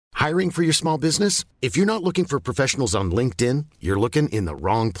Hiring for your small business? If you're not looking for professionals on LinkedIn, you're looking in the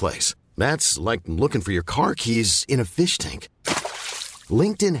wrong place. That's like looking for your car keys in a fish tank.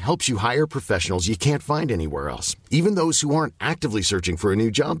 LinkedIn helps you hire professionals you can't find anywhere else, even those who aren't actively searching for a new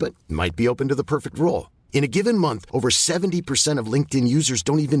job but might be open to the perfect role. In a given month, over 70% of LinkedIn users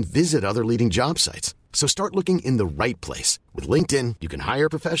don't even visit other leading job sites. So start looking in the right place. With LinkedIn, you can hire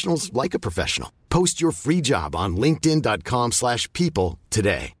professionals like a professional. Post your free job on linkedin.com/people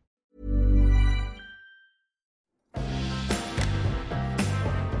today.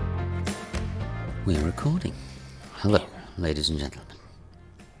 We're recording. Hello, ladies and gentlemen.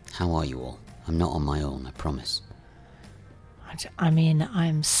 How are you all? I'm not on my own, I promise. I mean,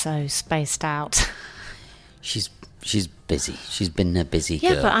 I'm so spaced out. She's busy. She's been a busy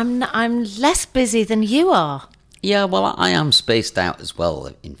girl. Yeah, but I'm less busy than you are. Yeah, well, I am spaced out as well,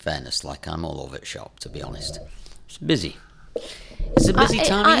 in fairness. Like, I'm all over the shop, to be honest. It's busy. It's a busy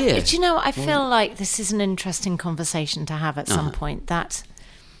time of year. Do you know, I feel like this is an interesting conversation to have at some point, that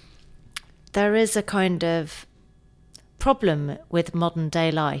there is a kind of problem with modern day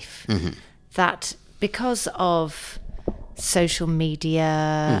life that because of social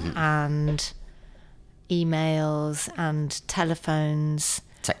media and emails and telephones,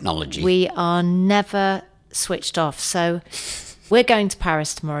 technology, we are never switched off. So we're going to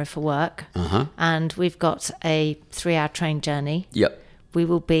Paris tomorrow for work, and we've got a 3-hour train journey. Yep. We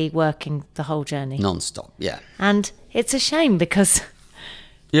will be working the whole journey. Non-stop, yeah. And it's a shame because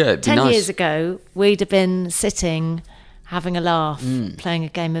 10 years ago, we'd have been sitting, having a laugh, playing a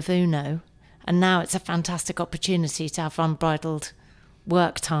game of Uno. And now it's a fantastic opportunity to have unbridled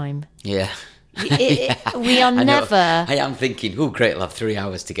work time. Yeah. We are never... I am thinking, oh, great, I'll have 3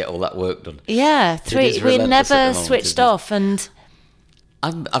 hours to get all that work done. Yeah, we're never switched off. And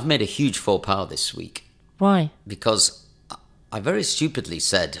I've made a huge faux pas this week. Why? Because I very stupidly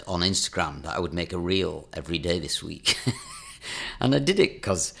said on Instagram that I would make a reel every day this week. And I did it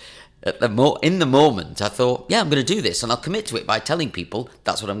because in the moment I thought, yeah, I'm going to do this, and I'll commit to it by telling people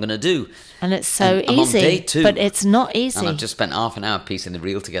that's what I'm going to do. And it's so I'm easy, on day 2, but it's not easy. And I've just spent half an hour piecing the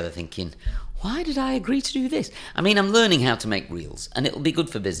reel together thinking, why did I agree to do this? I mean, I'm learning how to make reels, and it'll be good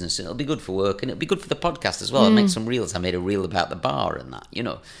for business, and it'll be good for work, and it'll be good for the podcast as well. I'll make some reels. I made a reel about the bar and that, you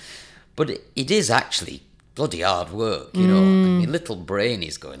know. But it is actually bloody hard work, you know. And my little brain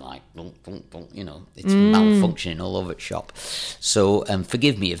is going like, you know, it's malfunctioning all over the shop. So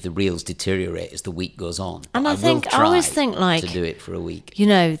forgive me if the reels deteriorate as the week goes on. And I always think like, to do it for a week. You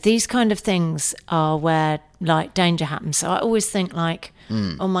know, these kind of things are where like danger happens. So I always think like,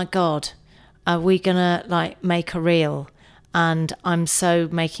 oh my God, are we gonna like make a reel? And I'm so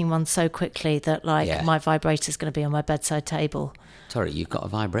making one so quickly that like my vibrator's gonna be on my bedside table. Sorry, you've got a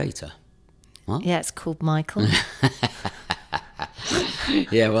vibrator. What? Yeah, it's called Michael.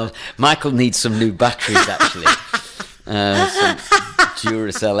 Yeah, well, Michael needs some new batteries, actually. Some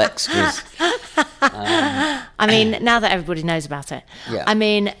Duracell extras. I mean, now that everybody knows about it, yeah. I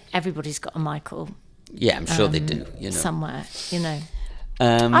mean, everybody's got a Michael. Yeah, I'm sure they do. You know, somewhere, you know.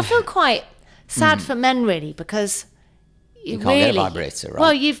 I feel quite sad for men, really, because you can't get a vibrator, right?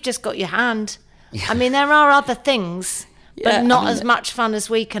 Well, you've just got your hand. Yeah. I mean, there are other things. But not as much fun as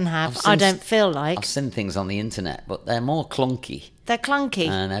we can have, I don't feel like. I've seen things on the internet, but they're more clunky. They're clunky.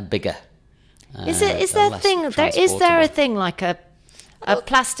 And they're bigger. Is there a thing like a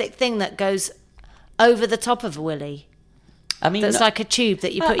plastic thing that goes over the top of a willy? I mean, that's like a tube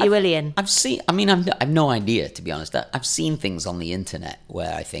that you put your willy in. I've no idea, to be honest. I've seen things on the internet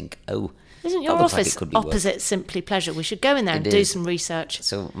where I think, isn't your office opposite Simply Pleasure? We should go in there and do some research.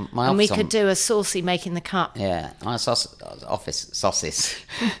 So we could do a saucy making the cut. Yeah, my office, sauces.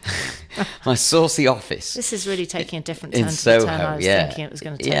 My saucy office. This is really taking a different turn in to Soho, the turn I was thinking it was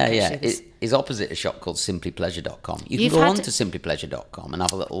going to take. Yeah. It is opposite a shop called simplypleasure.com. You can go on to simplypleasure.com and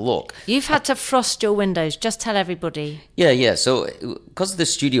have a little look. You've had to frost your windows. Just tell everybody. Yeah. So because the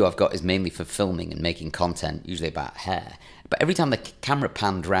studio I've got is mainly for filming and making content, usually about hair. But every time the camera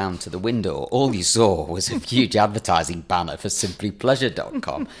panned round to the window, all you saw was a huge advertising banner for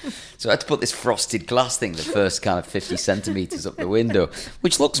simplypleasure.com. So I had to put this frosted glass thing the first kind of 50 centimetres up the window,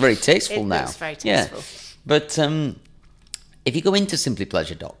 which looks very tasteful now. It looks very tasteful. Yeah. But if you go into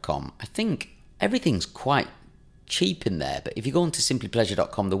simplypleasure.com, I think everything's quite cheap in there. But if you go onto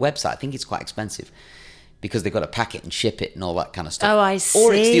simplypleasure.com, the website, I think it's quite expensive because they've got to pack it and ship it and all that kind of stuff. Oh, I see.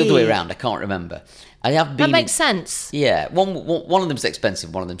 Or it's the other way around. I can't remember. That makes sense. Yeah, one of them's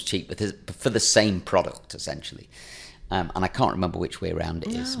expensive, one of them's cheap, but for the same product, essentially. And I can't remember which way around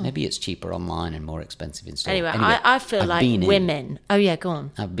it is. Maybe it's cheaper online and more expensive in store. Anyway, I feel like women... Oh, yeah, go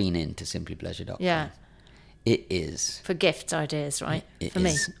on. I've been into simplypleasure.com. Yeah. It is... For gift ideas, right? It for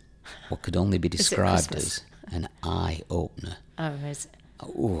is me. what could only be described Christmas? as an eye-opener. Oh, is it?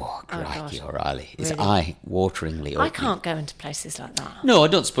 Oh, crikey, gosh. O'Reilly. It's Really? eye-wateringly opening. I can't go into places like that. No, I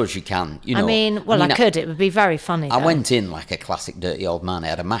don't suppose you can. You know, I could. It would be very funny. I though. went in like a classic dirty old man. I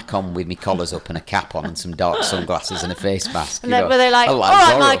had a mac on with my collars up and a cap on and some dark sunglasses and a face mask. And were they like, all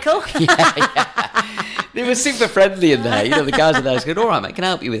right, Michael? They were super friendly in there. You know, the guys in there said, all right, mate, can I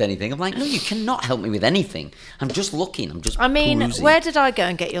help you with anything? I'm like, no, you cannot help me with anything. I'm just looking. I'm just perusing. Where did I go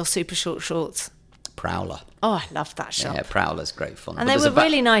and get your super short shorts? Prowler. Oh, I love that shop. Yeah, Prowler's great fun. And But they there's were a back-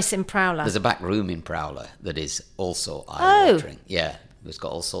 really nice in Prowler. There's a back room in Prowler that is also eye-watering. Yeah, it's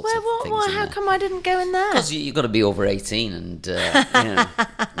got all sorts of things in How there. come I didn't go in there? Because you've got to be over 18 and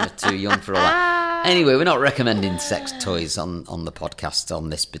you're too young for all that. Anyway, we're not recommending sex toys on the podcast on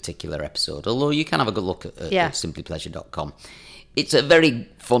this particular episode, although you can have a good look at simplypleasure.com. It's a very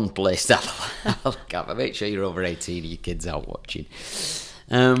fun place to have a look at. Make sure you're over 18 and your kids out watching.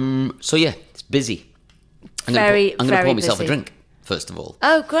 So yeah, it's busy. I'm going to pour myself busy. a drink, first of all.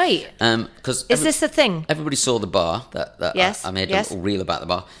 Oh, great. Is Is this the thing? Everybody saw the bar that Yes, I made yes. a little reel about the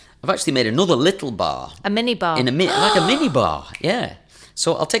bar. I've actually made another little bar. A mini bar. Like a mini bar, yeah.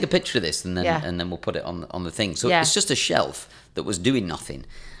 So I'll take a picture of this and then Yeah. and then we'll put it on the thing. So Yeah. it's just a shelf that was doing nothing,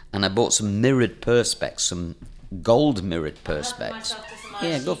 and I bought some mirrored perspex, some gold mirrored perspex.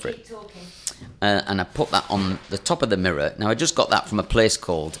 Yeah, go for it. And I put that on the top of the mirror. Now I just got that from a place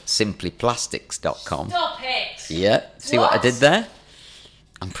called simplyplastics.com. Stop it. Yeah, see what I did there?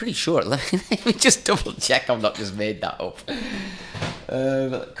 I'm pretty sure. Let me just double check I've not just made that up.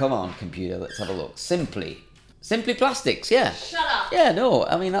 Come on, computer, let's have a look. Simply Plastics, yeah. Shut up. Yeah, no,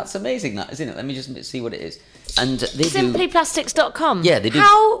 I mean, that's amazing, that, isn't it? Let me just see what it is. And they Simplyplastics.com. Yeah, they do.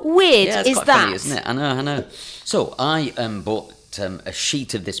 How weird yeah, it's is quite that? funny, isn't it? I know. So I bought a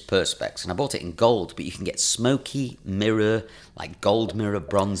sheet of this perspex, and I bought it in gold, but you can get smoky mirror, like gold mirror,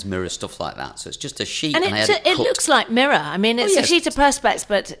 bronze mirror, stuff like that. So it's just a sheet, And I had it cut. looks like mirror. I mean, it's yeah. a sheet of perspex,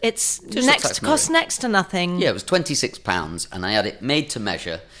 but it's Just looks like costs mirror. next to nothing. Yeah, it was £26, and I had it made to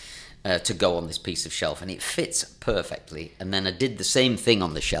measure to go on this piece of shelf, and it fits perfectly. And then I did the same thing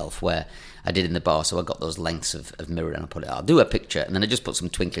on the shelf where I did in the bar, so I got those lengths of mirror and I put it out. I'll do a picture, and then I just put some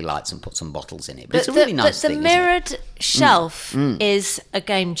twinkly lights and put some bottles in it. But it's a really nice the thing, mirrored shelf is a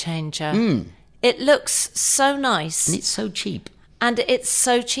game changer. It looks so nice, and it's so cheap. and it's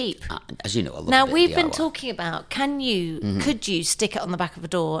so cheap. As you know, I love Now, a bit of we've been DIY. talking about, could you stick it on the back of a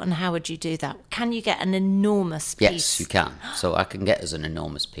door, and how would you do that? Can you get an enormous piece? Yes, you can. So I can get us an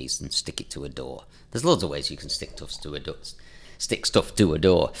enormous piece and stick it to a door. There's loads of ways you can stick stuff to a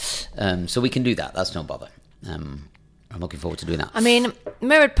door. So we can do that. That's no bother. I'm looking forward to doing that. I mean,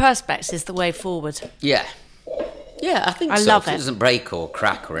 mirrored perspex is the way forward. Yeah, I think I so. love 'cause it. It doesn't break or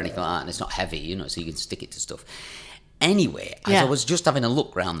crack or anything like that, and it's not heavy, so you can stick it to stuff. Anyway, as Yeah. I was just having a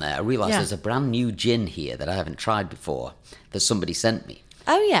look round there, I realised Yeah. there's a brand new gin here that I haven't tried before that somebody sent me.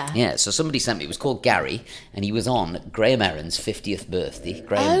 Oh, yeah. Yeah, so somebody sent me. It was called Gary, and he was on Graham Aaron's 50th birthday.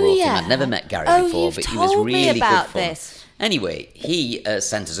 Graham Oh, brought yeah. him. I'd never met Gary Oh, before, you've but he was told me really about good fun. this. Anyway, he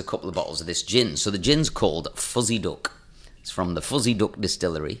sent us a couple of bottles of this gin. So the gin's called Fuzzy Duck. It's from the Fuzzy Duck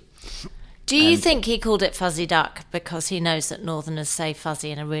Distillery. Do you think he called it fuzzy duck because he knows that Northerners say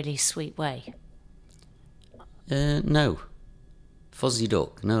fuzzy in a really sweet way? No. Fuzzy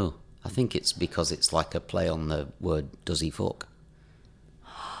Duck, no. I think it's because it's like a play on the word does he fuck.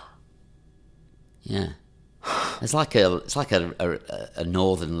 Yeah. It's like a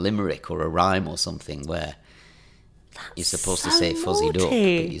northern limerick or a rhyme or something where you're supposed to so say fuzzy duck,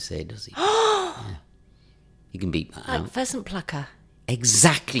 naughty. but you say does he. Yeah. You can beat that Like out. pheasant plucker.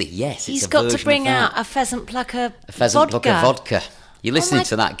 Exactly, yes. He's it's a got to version bring of that. out a pheasant plucker A pheasant vodka. plucker vodka. You're listening Oh my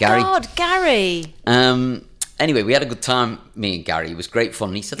to that, Gary. God, Gary. Anyway, we had a good time, me and Gary. It was great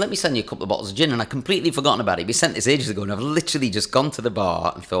fun. He said, let me send you a couple of bottles of gin. And I'd completely forgotten about it. We sent this ages ago, and I've literally just gone to the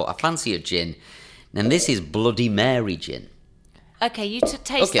bar and thought, I fancy a gin. And this is Bloody Mary gin. Okay, you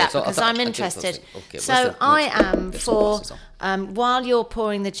taste Okay, that so I because thought- I'm okay, interested. okay, So where's the- I am get some for, glasses on. while you're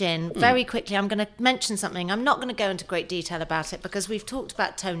pouring the gin, very quickly, I'm going to mention something. I'm not going to go into great detail about it because we've talked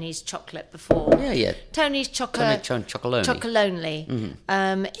about Tony's chocolate before. Yeah. Tony's chocolate. Chocolonely. Chocolonely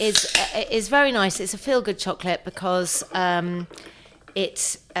is very nice. It's a feel-good chocolate because they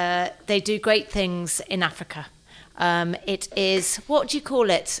do great things in Africa. It is, what do you call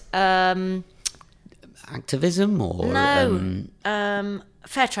it? Activism or...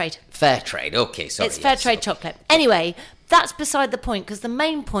 Fair trade. fair trade, okay, sorry. It's fair yes, trade okay. chocolate. Anyway, that's beside the point because the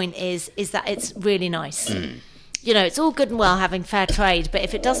main point is that it's really nice. It's all good and well having fair trade, but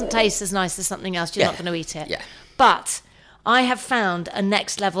if it doesn't taste as nice as something else, you're not going to eat it. Yeah. But I have found a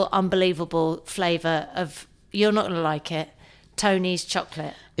next level, unbelievable flavour of, you're not going to like it, Tony's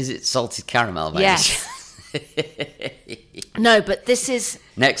chocolate. Is it salted caramel? Mate? Yes. No, but this is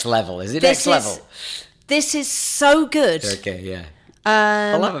Next level. Is it next level? This is so good. Okay, yeah.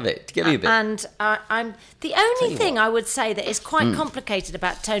 I'll have a bit. Give me a bit. And I'm the only thing I would say that is quite complicated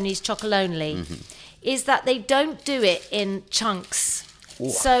about Tony's Chocolonely is that they don't do it in chunks. Ooh.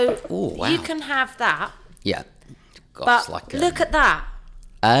 So Wow. you can have that. Yeah. God, But it's like look at that.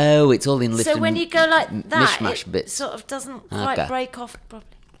 Oh, it's all in little So when you go like that, mishmash it bits. sort of doesn't quite Okay. break off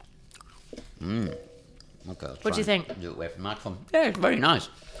properly. Okay, What do you think? Do it away from the microphone. Yeah, it's very nice.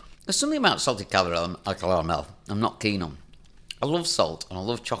 There's something about salted caramel I'm not keen on. I love salt and I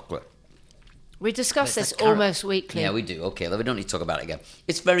love chocolate. We discuss It's this the almost weekly. Yeah, we do. Okay, we don't need to talk about it again.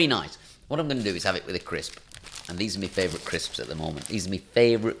 It's very nice. What I'm going to do is have it with a crisp. And these are my favourite crisps at the moment. These are my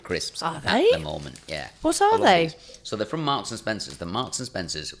favourite crisps Are at they? the moment. Yeah. What I are love they? these. So they're from Marks and Spencer's. The Marks and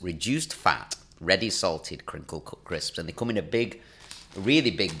Spencer's reduced fat, ready salted crinkle cut crisps. And they come in a big, really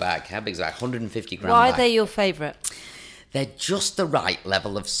big bag. How big is that? 150 gram Why bag. are they your favourite? They're just the right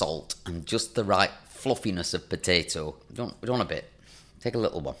level of salt and just the right fluffiness of potato. We don't want a bit. Take a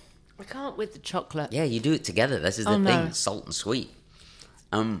little one. I can't with the chocolate. Yeah, you do it together. This is the thing. no. It's salt and sweet.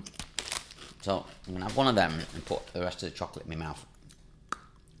 So I'm gonna have one of them and put the rest of the chocolate in my mouth.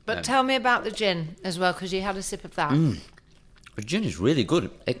 But tell me about the gin as well, because you had a sip of that. The gin is really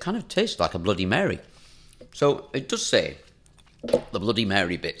good. It kind of tastes like a Bloody Mary. So it does say, the Bloody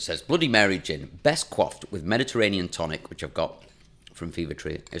Mary bit says, Bloody Mary gin, best quaffed with Mediterranean tonic, which I've got from Fever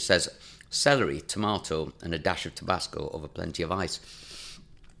Tree. It says celery, tomato, and a dash of Tabasco over plenty of ice.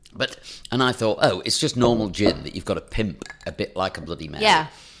 And I thought, it's just normal gin that you've got to pimp a bit like a Bloody Mary. Yeah.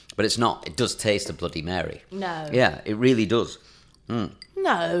 But it's not. It does taste a Bloody Mary. No. Yeah, it really does.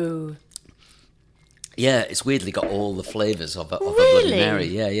 No. Yeah, it's weirdly got all the flavours of a Bloody Really? Mary.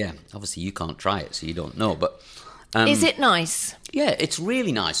 Yeah. Obviously, you can't try it, so you don't know. But Is it nice? yeah, it's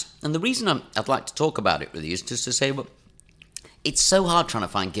really nice. And the reason I'd like to talk about it with you is just to say, well, it's so hard trying to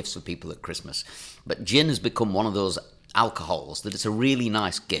find gifts for people at Christmas. But gin has become one of those alcohols that it's a really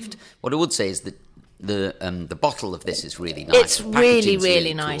nice gift. What I would say is that the bottle of this is really nice. It's The really, packaging's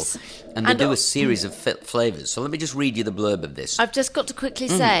really cool. nice. And they And do a series of flavours. So let me just read you the blurb of this. I've just got to quickly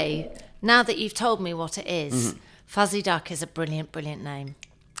say, now that you've told me what it is, Fuzzy Duck is a brilliant, brilliant name.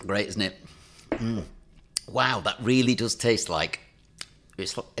 Great, isn't it? Wow, that really does taste like...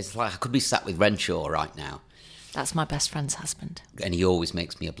 It's like I could be sat with Renshaw right now. That's my best friend's husband. And he always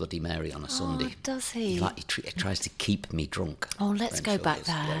makes me a Bloody Mary on a Sunday. Oh, does he? He tries to keep me drunk. Oh, let's go Renshaw back does.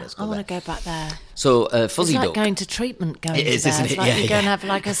 there. Yeah, let's I want to there. go back there. So, Fuzzy It's like Duck... going to treatment going It is, to there. isn't It's it? like Yeah, you're going to yeah. have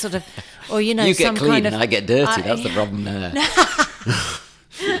like a sort of... Or, you know, you get some clean kind of... and I get dirty. That's the problem there.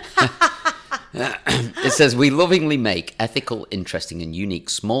 It says, we lovingly make ethical, interesting and unique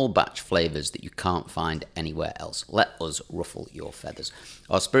small batch flavours that you can't find anywhere else. Let us ruffle your feathers.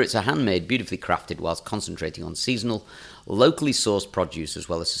 Our spirits are handmade, beautifully crafted, whilst concentrating on seasonal, locally sourced produce as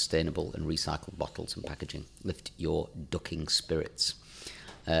well as sustainable and recycled bottles and packaging. Lift your ducking spirits.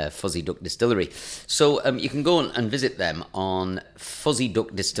 Fuzzy Duck Distillery. So you can go and visit them on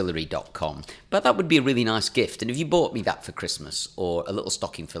fuzzyduckdistillery.com. But that would be a really nice gift. And if you bought me that for Christmas or a little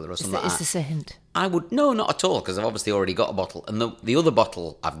stocking filler or something like Is that, this a hint? I would... No, not at all, because I've obviously already got a bottle. And the other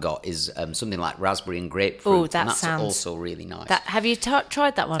bottle I've got is something like raspberry and grapefruit. Oh, that and that's sounds... also really nice. Have you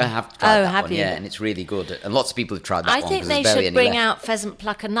tried that one? I have tried that have one, you? yeah, and it's really good. And lots of people have tried that I one. think 'cause they there's barely should any bring left. out pheasant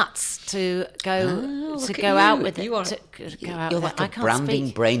plucker nuts to go Look at go you. out with it. You are, to go out you're with like it. I a can't branding,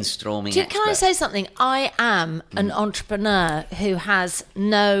 speak. brainstorming Can I expert. say something? I am an entrepreneur who has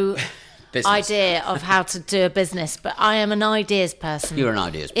no Business. idea of how to do a business, but I am an ideas person. You're an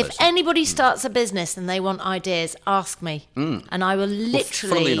ideas If person. anybody starts a business and they want ideas, ask me, and I will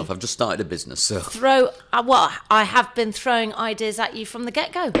literally Funnily enough, I've just started a business, so... throw. I have been throwing ideas at you from the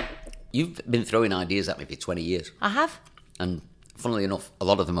get-go. You've been throwing ideas at me for 20 years. I have. And funnily enough, a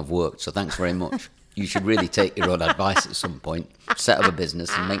lot of them have worked, so thanks very much. You should really take your own advice at some point, set up a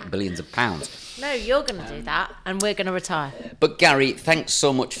business and make billions of pounds. No, you're going to do that, and we're going to retire. But Gary, thanks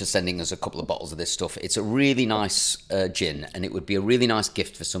so much for sending us a couple of bottles of this stuff. It's a really nice gin, and it would be a really nice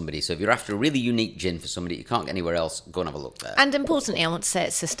gift for somebody. So if you're after a really unique gin for somebody you can't get anywhere else, go and have a look there. And importantly, I want to say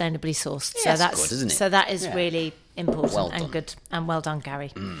it's sustainably sourced. Yeah, so that's that's good, isn't it? So that is Yeah. really important Well done. and good, and well done,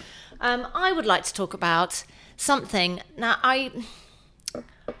 Gary. I would like to talk about something. Now, I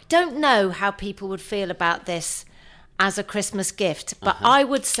don't know how people would feel about this as a Christmas gift, but I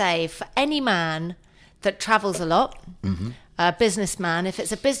would say for any man that travels a lot, a businessman, if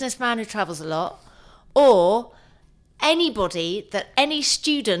it's a businessman who travels a lot, or any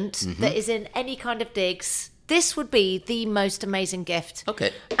student that is in any kind of digs, this would be the most amazing gift.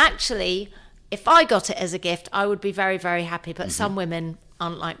 Okay. Actually, if I got it as a gift, I would be very, very happy. But some women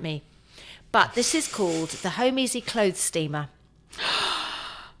aren't like me. But this is called the Home Easy Clothes Steamer.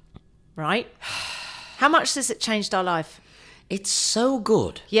 Right? How much has it changed our life? It's so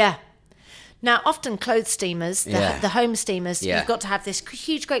good. Yeah. Now, often clothes steamers, the home steamers, you've got to have this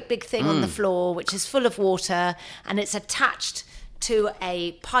huge, great big thing on the floor, which is full of water, and it's attached to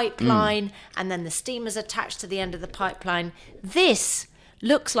a pipeline, and then the steamer's attached to the end of the pipeline. This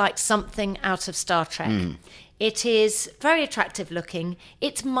looks like something out of Star Trek. It is very attractive looking.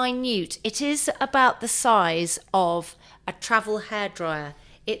 It's minute. It is about the size of a travel hairdryer.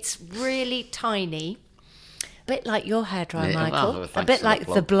 It's really tiny. A bit like your hairdryer, Michael. Well, a bit like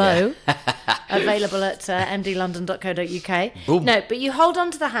the Blow. Available at mdlondon.co.uk. Boom. No, but you hold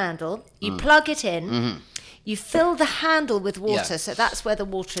on to the handle, you plug it in, you fill the handle with water, so that's where the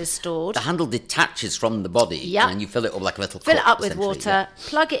water is stored. The handle detaches from the body, and you fill it up like a little cup. Fill it up with water,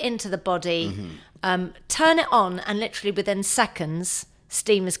 plug it into the body, turn it on, and literally within seconds,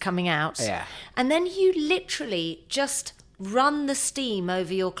 steam is coming out. Yeah. And then you literally just run the steam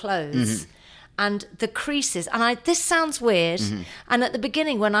over your clothes. And the creases, and this sounds weird. And at the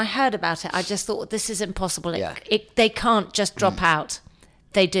beginning, when I heard about it, I just thought, this is impossible. They can't just drop out.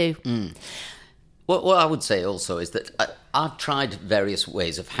 They do. What I would say also is that I've tried various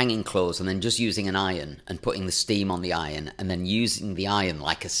ways of hanging clothes and then just using an iron and putting the steam on the iron and then using the iron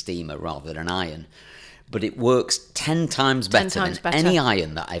like a steamer rather than an iron. But it works 10 times better than any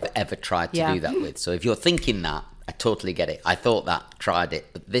iron that I've ever tried to do that with. So if you're thinking that, I totally get it. I thought that, tried it,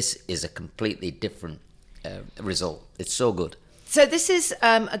 but this is a completely different result. It's so good. So this is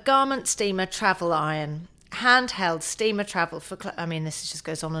a garment steamer travel iron, handheld steamer travel for. This just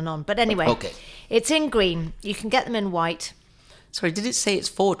goes on and on. But anyway, it's in green. You can get them in white. Sorry, did it say it's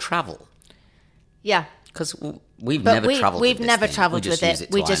for travel? Yeah, because we've never travelled. We've never travelled with it.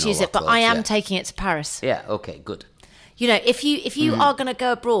 We just use it. But I am taking it to Paris. Yeah. Okay. Good. You know, if you are going to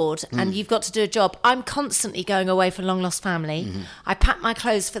go abroad and you've got to do a job, I'm constantly going away for long lost family. I pack my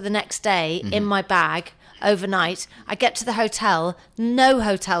clothes for the next day in my bag overnight. I get to the hotel. No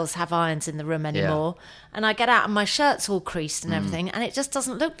hotels have irons in the room anymore. And I get out and my shirt's all creased and everything. And it just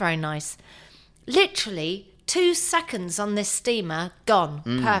doesn't look very nice. Literally 2 seconds on this steamer, gone.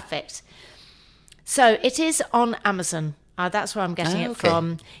 Perfect. So it is on Amazon. That's where I'm getting it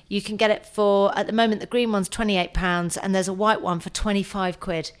from. You can get it for, at the moment, the green one's £28 and there's a white one for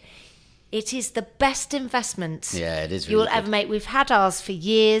 £25. It is the best investment it is really you will ever make. We've had ours for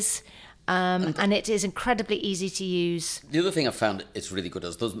years and it is incredibly easy to use. The other thing I found it's really good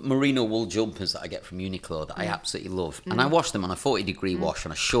is those merino wool jumpers that I get from Uniqlo that I absolutely love. And I wash them on a 40-degree wash,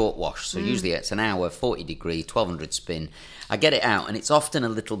 on a short wash. So usually it's an hour, 40-degree, 1200 spin. I get it out, and it's often a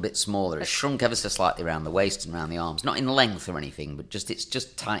little bit smaller. It's shrunk ever so slightly around the waist and around the arms. Not in length or anything, but it's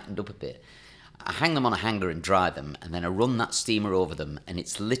just tightened up a bit. I hang them on a hanger and dry them, and then I run that steamer over them, and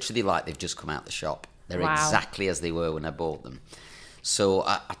it's literally like they've just come out the shop. They're exactly as they were when I bought them. So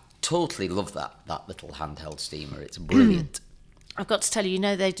I totally love that little handheld steamer. It's brilliant. I've got to tell you,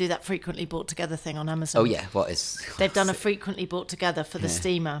 they do that frequently bought together thing on Amazon. Oh, yeah. They've done a frequently bought together for the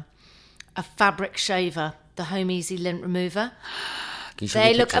steamer. A fabric shaver. The Home Easy lint remover.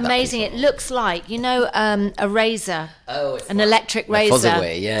 They look amazing. It looks like, a razor, an electric razor. The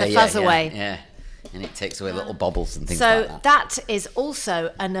Fuzzaway, the Fuzzaway. Yeah. And it takes away little bobbles and things like that. So that is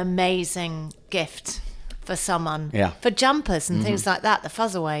also an amazing gift for someone. Yeah. For jumpers and things like that, the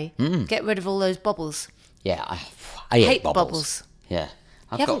Fuzzaway. Get rid of all those bobbles. Yeah, I hate bobbles. Yeah.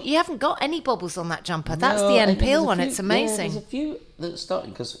 You haven't got any bobbles on that jumper. That's the N Peel one. It's amazing. Yeah, there's a few that are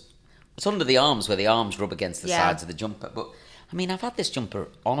starting because it's under the arms where the arms rub against the sides of the jumper. But, I've had this jumper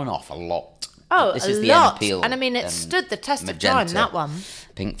on and off a lot. Oh, this a is the lot. N-Peel, and it stood the test of time, that one.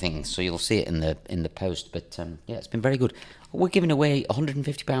 Pink thing, so you'll see it in the post. But, it's been very good. We're giving away a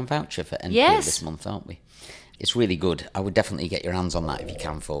 £150 voucher for N-Peel this month, aren't we? It's really good. I would definitely get your hands on that if you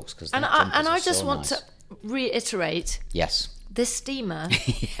can, folks. I just want to reiterate. Yes. This steamer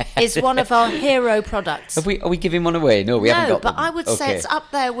is one of our hero products. Are we giving one we haven't got No, but them. I would say it's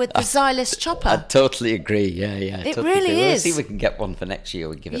up there with the Xylus chopper. I totally agree. Yeah. It totally really agree. is. Let's see if we can get one for next year.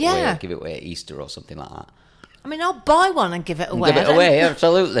 We give it away. Give it away at Easter or something like that. I'll buy one and give it away. Give it away,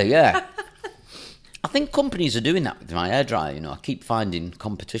 absolutely. Yeah. I think companies are doing that with my hairdryer. I keep finding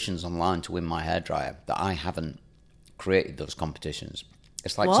competitions online to win my hairdryer that I haven't created those competitions.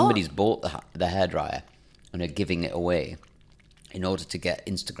 It's like somebody's bought the hairdryer and are giving it away in order to get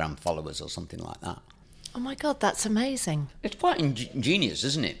Instagram followers or something like that. Oh my God, that's amazing. It's quite ingenious,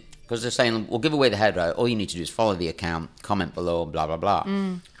 isn't it? Because they're saying, we'll give away the hairdryer, all you need to do is follow the account, comment below, blah, blah, blah.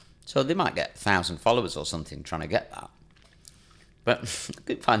 So they might get 1,000 followers or something trying to get that. But I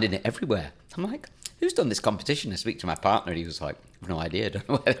keep finding it everywhere. I'm like, who's done this competition? I speak to my partner, and he was like, no idea, don't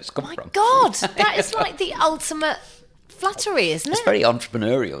know where it's come My from. God, that is like the ultimate flattery, isn't it? It's very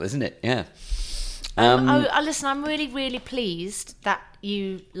entrepreneurial, isn't it? Yeah. Listen, I'm really, really pleased that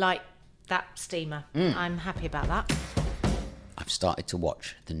you like that steamer. I'm happy about that. I've started to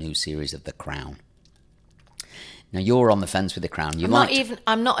watch the new series of The Crown. Now, you're on the fence with The Crown.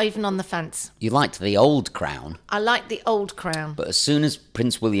 I'm not even on the fence. You liked the old Crown. I like the old Crown. But as soon as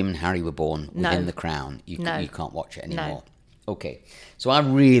Prince William and Harry were born within No. The Crown, you can't watch it anymore. No. Okay. So I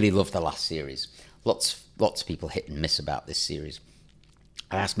really loved the last series. Lots of people hit and miss about this series.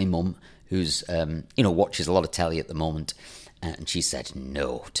 I asked my mum, who's watches a lot of telly at the moment, and she said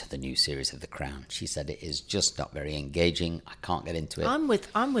no to the new series of The Crown. She said it is just not very engaging. I can't get into it. I'm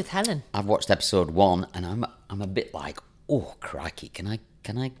with Helen. I've watched episode 1, and I'm a bit like, oh crikey, can I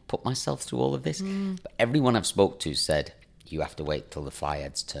put myself through all of this? But everyone I've spoke to said you have to wait till the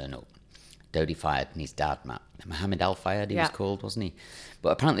Fayeds turn up. Dodi Fayed and his dad, Mohammed Al Fayed, he was called, wasn't he? But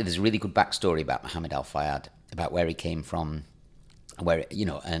apparently there's a really good backstory about Mohammed Al Fayed, about where he came from,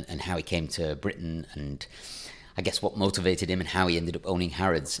 and how he came to Britain, and I guess what motivated him and how he ended up owning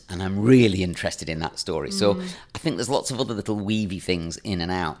Harrods. And I'm really interested in that story. So I think there's lots of other little weavy things in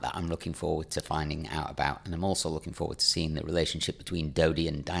and out that I'm looking forward to finding out about. And I'm also looking forward to seeing the relationship between Dodi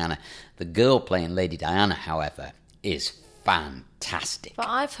and Diana. The girl playing Lady Diana, however, is fantastic. But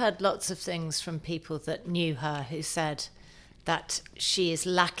I've heard lots of things from people that knew her who said that she is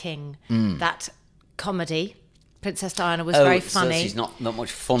lacking that comedy. Princess Diana was very funny. So she's not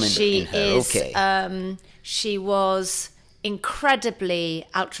much fun in her. Okay. She was incredibly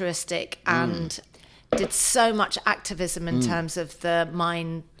altruistic and did so much activism in terms of the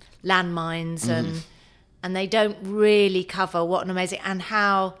landmines, and they don't really cover what an amazing and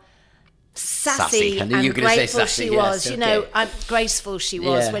how sassy and grateful she was. Graceful she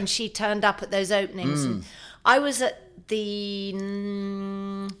was when she turned up at those openings. And I was at the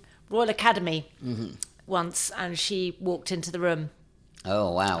Royal Academy once, and she walked into the room. Oh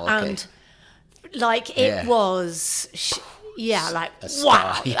wow! Okay. And it was,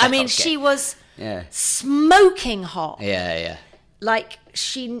 wow. Yeah, I mean, she was smoking hot. Yeah. Like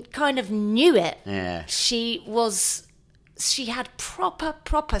she kind of knew it. Yeah. She had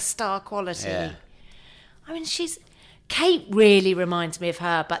proper star quality. Yeah. I mean, Kate really reminds me of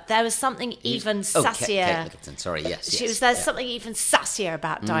her, but there was something even sassier. Kate Middleton, sorry, yes. There's something even sassier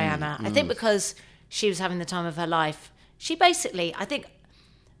about Diana. I think because she was having the time of her life. She basically, I think,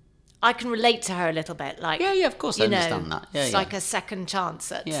 I can relate to her a little bit. Like, yeah, of course, I understand that. Yeah, it's like a second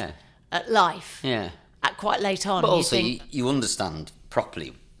chance at life. Yeah. At quite late on. But also, you understand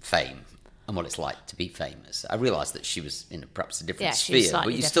properly fame and what it's like to be famous. I realised that she was in perhaps a different sphere,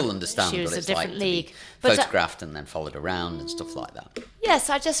 but you still understand what it's like to be photographed and then followed around and stuff like that. Yes,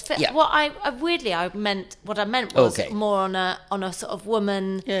 I just feel what I meant was more on a sort of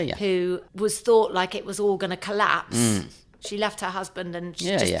woman who was thought like it was all going to collapse. She left her husband and she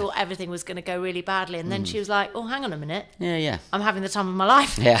just thought everything was going to go really badly, and then she was like, "Oh, hang on a minute, I'm having the time of my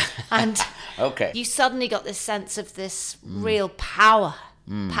life." Yeah, and you suddenly got this sense of this real power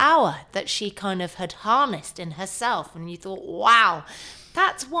that she kind of had harnessed in herself, and you thought, "Wow,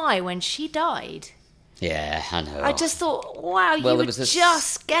 that's why when she died." Yeah, I know. I just thought, wow, you were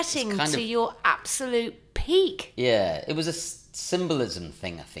just getting to your absolute peak. Yeah, it was a symbolism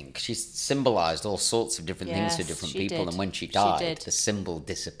thing, I think. She symbolised all sorts of different things to different people, and when she died, the symbol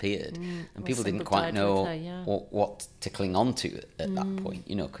disappeared. And people didn't quite know what to cling on to at that point,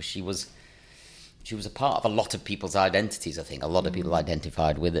 because she was a part of a lot of people's identities, I think. A lot of people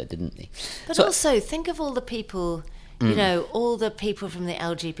identified with her, didn't they? But also, think of all the people... all the people from the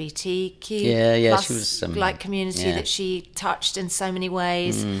LGBTQ plus community that she touched in so many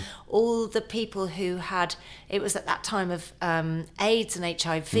ways. All the people who it was at that time of AIDS and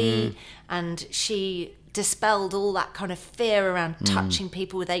HIV, and she dispelled all that kind of fear around touching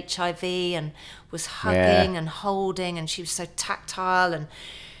people with HIV, and was hugging and holding, and she was so tactile, and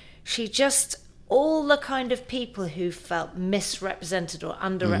she just... all the kind of people who felt misrepresented or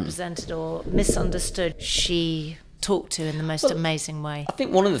underrepresented or misunderstood, she... talk to in the most amazing way. I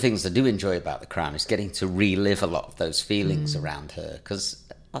think one of the things I do enjoy about The Crown is getting to relive a lot of those feelings around her, because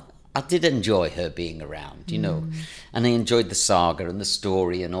I did enjoy her being around, and I enjoyed the saga and the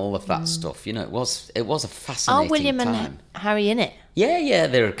story and all of that stuff. It was a fascinating Are William time. And Harry in it? Yeah,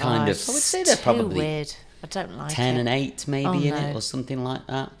 they're kind of. I would say they're probably weird. I don't like 10 and 8 maybe in it or something like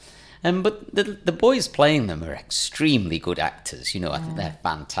that. But the boys playing them are extremely good actors. I think they're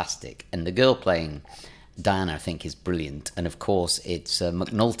fantastic, and the girl playing Diana, I think, is brilliant. And of course, it's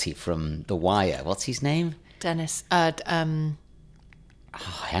McNulty from The Wire. What's his name? Dennis.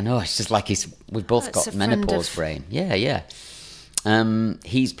 Oh, I know. It's just like we've both it's got a friend menopause of- brain. Yeah.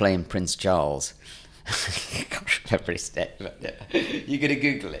 He's playing Prince Charles. I can't remember his name. You're going to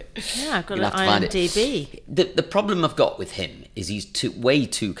Google it. Yeah, I've got You'll an have to find it. IMDb. The problem I've got with him is he's way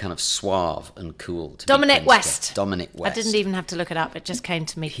too kind of suave and cool. To Dominic be Prince West. Charles. Dominic West. I didn't even have to look it up. It just came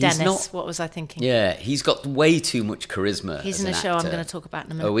to me. He's Dennis. not- What was I thinking? Yeah, he's got way too much charisma. He's as in a an show I'm actor. going to talk about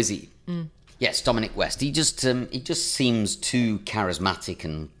in a minute. Oh, is he? Yes, Dominic West. He just seems too charismatic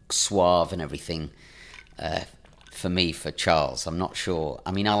and suave and everything for me, for Charles. I'm not sure.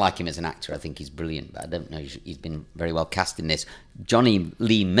 I mean, I like him as an actor. I think he's brilliant, but I don't know. He's been very well cast in this. Johnny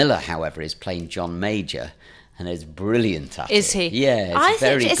Lee Miller, however, is playing John Major and is brilliant at Is it. he? Yeah, I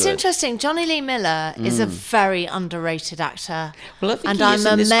very think it's good. interesting. Johnny Lee Miller is a very underrated actor. Well, I think and he is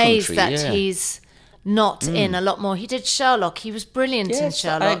I'm in this amazed country, that yeah. he's not in a lot more. He did Sherlock. He was brilliant in Yes,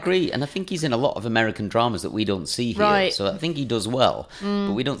 Sherlock. I agree. And I think he's in a lot of American dramas that we don't see here. Right. So I think he does well,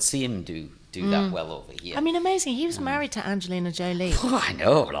 but we don't see him do that well over here. I mean, amazing. He was married to Angelina Jolie. Oh, I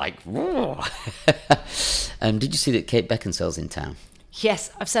know, like, whoa. Did you see that Kate Beckinsale's in town?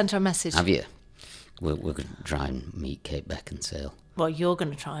 Yes, I've sent her a message. Have you? We're going to try and meet Kate Beckinsale. Well, you're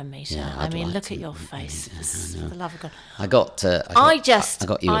going to try and meet her. Yeah, I I'd mean, like look to. at your face. For the love of God. I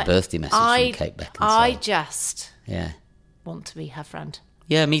got you a birthday message from Kate Beckinsale. I just Yeah. want to be her friend.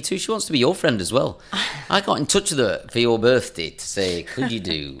 Yeah, me too. She wants to be your friend as well. I got in touch with her for your birthday to say, could you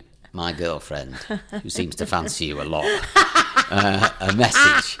do my girlfriend, who seems to fancy you a lot, a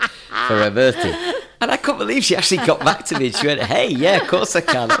message for her birthday? And I couldn't believe she actually got back to me and she went, hey, yeah, of course I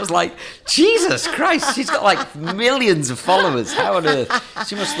can. I was like, Jesus Christ, she's got like millions of followers. How on earth?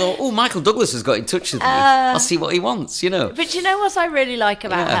 She must have thought, oh, Michael Douglas has got in touch with me. I'll see what he wants, you know. But you know what I really like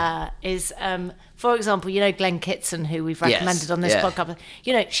about Yeah. her is, for example, you know Glenn Kitson, who we've recommended on this yeah. podcast.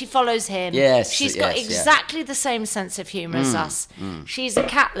 You know, she follows him. Yes, She's got yes, yeah. exactly the same sense of humour as us. She's a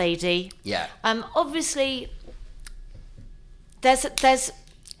cat lady. Yeah. Obviously, there's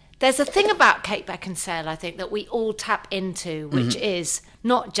a thing about Kate Beckinsale, I think, that we all tap into, which is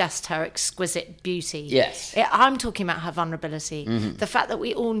not just her exquisite beauty. Yes. I'm talking about her vulnerability. The fact that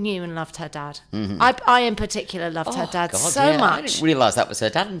we all knew and loved her dad. I in particular loved her dad so I much. didn't realise that was her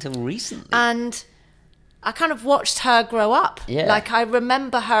dad until recently. And I kind of watched her grow up. Yeah. Like, I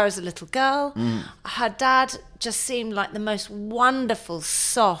remember her as a little girl. Her dad just seemed like the most wonderful,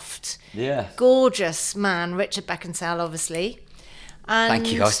 soft, Yeah. gorgeous man. Richard Beckinsale, obviously. And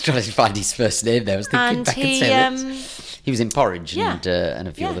Thank you. I was trying to find his first name there. I was thinking And Beckinsale. He was in Porridge yeah. and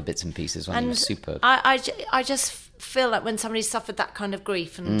a few Yeah. other bits and pieces when he was superb. I just feel like when somebody suffered that kind of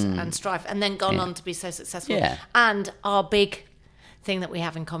grief and strife and then gone on to be so successful. Yeah. And our big thing that we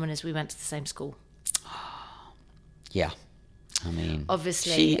have in common is we went to the same school. Yeah. I mean,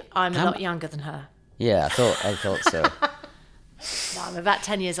 Obviously, I'm a how lot mu- younger than her. Yeah, I thought so. No, I'm about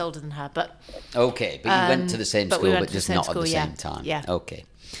 10 years older than her, but Okay, but you went to the same but we school, went but to the just same not school, at the yeah. same time. Yeah. Okay.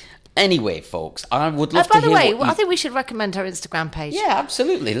 Anyway, folks, I would love by to the hear way, what you... I think we should recommend her Instagram page. Yeah,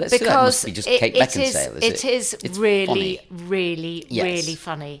 absolutely. Let's do that. It must Because be just it Kate Beckinsale, is it is It's really, funny. really, Yes. really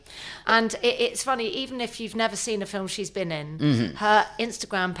funny. And it's funny, even if you've never seen a film she's been in, Mm-hmm. her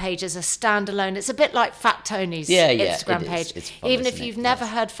Instagram page is a standalone. It's a bit like Fat Tony's Yeah, Instagram it is. page. It's fun, Even if isn't it? you've never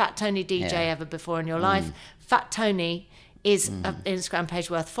Yes. heard Fat Tony DJ Yeah. ever before in your life, Fat Tony is an Instagram page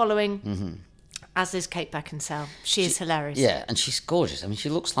worth following, as is Kate Beckinsale. She is hilarious. Yeah, and she's gorgeous. I mean, she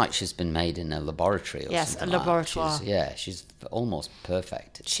looks like she's been made in a laboratory or Yes, something a like that. laboratoire. She's almost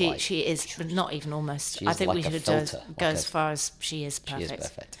perfect. It's She like- she is not even almost. She I is think like we a should filter, go like as a- far as she is She perfect. is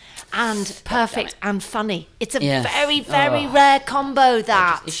perfect. And perfect and funny. It's a Yeah. very, very Oh. rare combo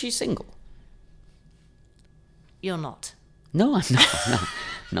that Is she single? you're not. No, I'm not. No,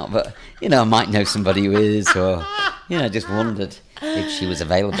 not. But I might know somebody who is, or I just wondered if she was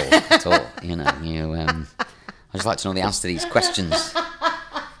available at all. I just like to know the answer to these questions,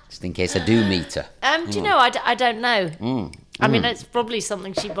 just in case I do meet her. Do you know? I don't know. I mean, it's probably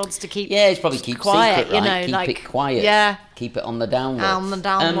something she wants to keep. Yeah, it's probably keep quiet. secret, right? You know, Keep it quiet. Yeah. Keep it on the down low. On the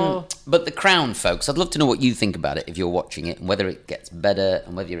down low. But The Crown, folks, I'd love to know what you think about it if you're watching it, and whether it gets better,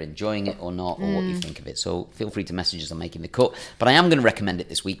 and whether you're enjoying it or not, or what you think of it. So feel free to message us on Making the Cut. But I am going to recommend it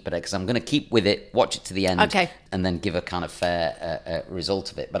this week, because I'm going to keep with it, watch it to the end, Okay. and then give a kind of fair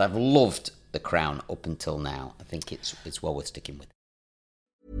result of it. But I've loved The Crown up until now. I think it's well worth sticking with.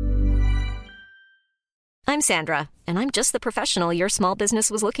 I'm Sandra, and I'm just the professional your small business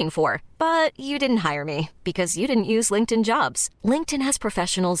was looking for. But you didn't hire me because you didn't use LinkedIn Jobs. LinkedIn has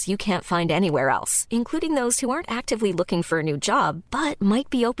professionals you can't find anywhere else, including those who aren't actively looking for a new job, but might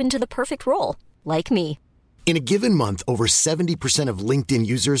be open to the perfect role, like me. In a given month, over 70% of LinkedIn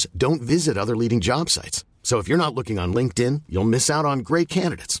users don't visit other leading job sites. So if you're not looking on LinkedIn, you'll miss out on great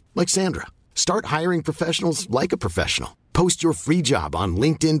candidates like Sandra. Start hiring professionals like a professional. Post your free job on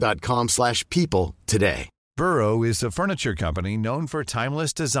linkedin.com/people today. Burrow is a furniture company known for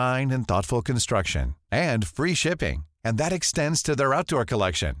timeless design and thoughtful construction and free shipping, and that extends to their outdoor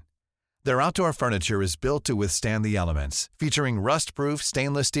collection. Their outdoor furniture is built to withstand the elements, featuring rust-proof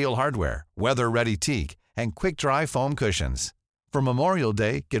stainless steel hardware, weather-ready teak, and quick-dry foam cushions. For Memorial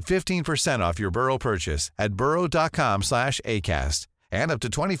Day, get 15% off your Burrow purchase at burrow.com/ACAST and up to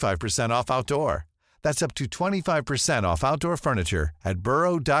 25% off outdoor. That's up to 25% off outdoor furniture at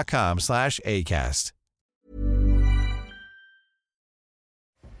burrow.com/ACAST.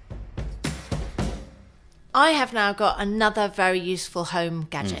 I have now got another very useful home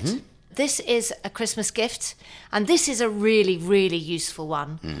gadget. This is a Christmas gift, and this is a really, really useful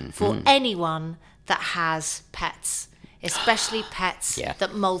one for anyone that has pets. Especially pets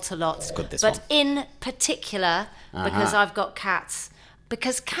that molt a lot. It's good, this but one. in particular, because I've got cats,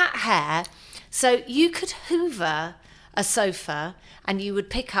 because cat hair, so you could hoover a sofa and you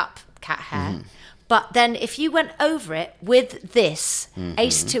would pick up cat hair, but then if you went over it with this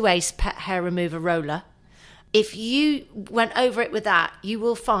Ace to Ace pet hair remover roller, if you went over it with that, you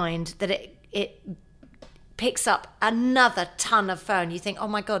will find that it picks up another ton of fur, and you think, oh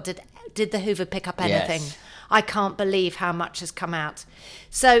my God, did the hoover pick up anything? Yes. I can't believe how much has come out.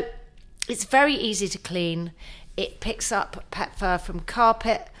 So it's very easy to clean. It picks up pet fur from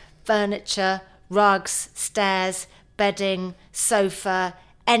carpet, furniture, rugs, stairs, bedding, sofa,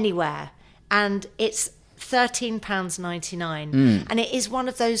 anywhere. And it's £13.99. And it is one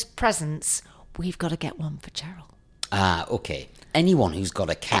of those presents. We've got to get one for Cheryl. Okay. Anyone who's got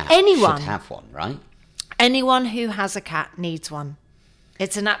a cat Anyone. should have one, right? Anyone who has a cat needs one.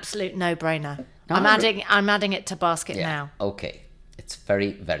 It's an absolute no-brainer. I'm adding it to basket now. Okay. It's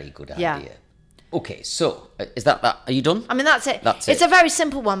very, very good Yeah. idea. Okay, so is that? Are you done? I mean, that's it. That's it's it. a very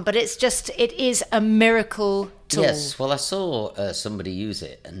simple one, but it is a miracle tool. Yes, well, I saw somebody use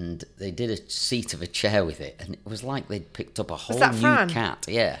it, and they did a seat of a chair with it, and it was like they'd picked up a whole that new Fran? cat.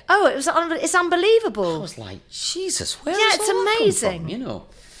 Yeah. Oh, it's unbelievable. I was like, Jesus, where Yeah, has it's all that come amazing. from, you know?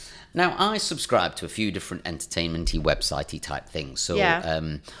 Now, I subscribe to a few different entertainment-y, website-y type things. So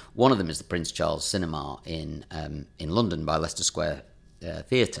one of them is the Prince Charles Cinema in London by Leicester Square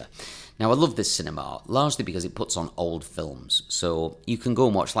Theatre. Now, I love this cinema, largely because it puts on old films. So you can go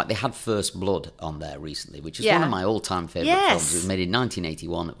and watch, like they had First Blood on there recently, which is one of my all-time favourite films. It was made in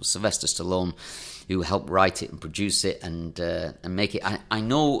 1981. It was Sylvester Stallone who helped write it and produce it and make it. I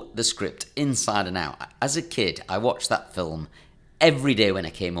know the script inside and out. As a kid, I watched that film every day when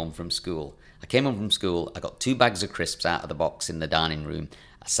I came home from school. I came home from school, I got 2 bags of crisps out of the box in the dining room.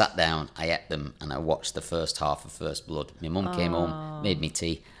 I sat down, I ate them, and I watched the first half of First Blood. My mum came home, made me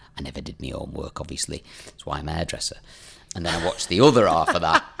tea. I never did my homework, obviously. That's why I'm a hairdresser. And then I watched the other half of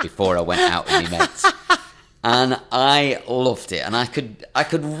that before I went out with my mates. And I loved it. And I could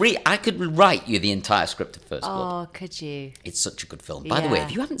write you the entire script of First Blood. Oh, could you? It's such a good film. By the way,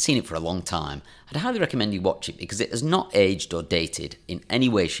 if you haven't seen it for a long time, I'd highly recommend you watch it because it has not aged or dated in any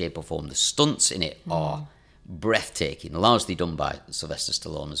way, shape or form. The stunts in it are breathtaking, largely done by Sylvester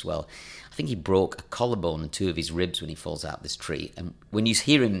Stallone as well. I think he broke a collarbone and 2 of his ribs when he falls out this tree. And when you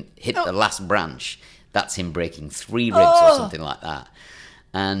hear him hit the last branch, that's him breaking 3 ribs or something like that.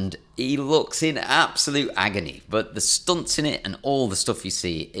 And he looks in absolute agony. But the stunts in it and all the stuff you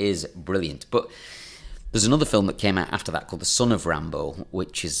see is brilliant. But there's another film that came out after that called The Son of Rambo,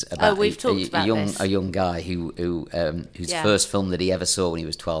 which is about a young guy whose first film that he ever saw when he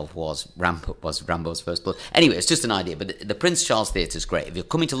was 12 was Rambo's First Blood. Anyway, it's just an idea. But the Prince Charles Theatre is great. If you're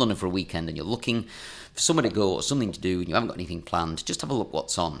coming to London for a weekend and you're looking for somewhere to go or something to do and you haven't got anything planned, just have a look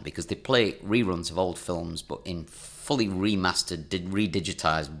what's on, because they play reruns of old films but in fully remastered,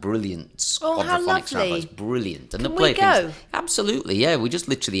 redigitized, brilliant quadraphonic sound. It's brilliant. And Can we go? Absolutely, yeah. We just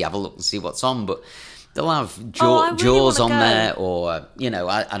literally have a look and see what's on, but they'll have Jaws on there, or I don't know,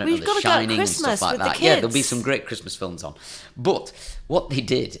 The Shining and stuff like that. Yeah, there'll be some great Christmas films on. But what they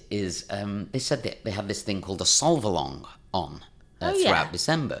did is they said that they had this thing called a solve-along on throughout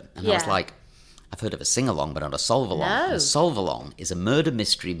December, and I was like, I've heard of a sing-along, but not a solve-along. No. And a solve-along is a murder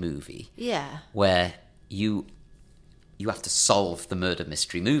mystery movie where you have to solve the murder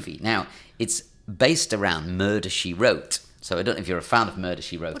mystery movie. Now, it's based around Murder, She Wrote. So I don't know if you're a fan of Murder,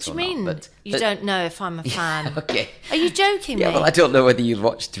 She Wrote or not. What do you mean? But you don't know if I'm a fan. Okay. Are you joking me? Yeah, well, I don't know whether you've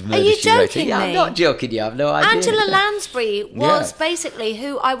watched Murder, you She Wrote. joking Yeah, me? I'm not joking you. I have no idea. Angela Lansbury was basically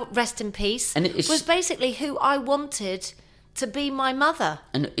who I... Rest in peace. And was basically who I wanted to be my mother.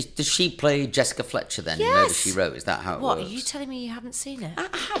 And does she play Jessica Fletcher then? Yes. In Murder, She Wrote? Is that how it What, works? are you telling me you haven't seen it? I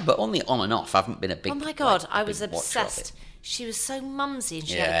have, but only on and off. I haven't been a big... Oh my God, like, I big was watcher of obsessed. it. She was so mumsy, and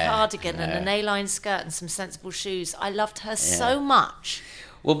she had Yeah, a cardigan and yeah. an A-line skirt and some sensible shoes. I loved her so much.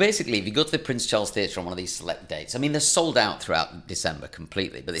 Well, basically, if you go to the Prince Charles Theatre on one of these select dates, I mean, they're sold out throughout December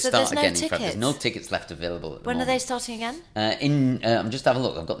completely, but they So start there's no again in February. There's no tickets? tickets left available at the When are moment. they starting again? I'm just having a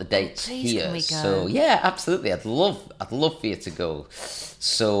look. I've got the dates please, here. can we go? So yeah, absolutely. I'd love for you to go.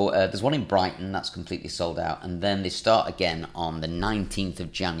 So there's one in Brighton that's completely sold out, and then they start again on the 19th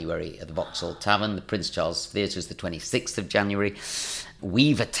of January at the Vauxhall Tavern. The Prince Charles Theatre is the 26th of January.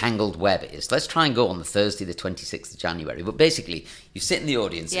 Weave a Tangled Web is. Let's try and go on the Thursday, the 26th of January. But basically, you sit in the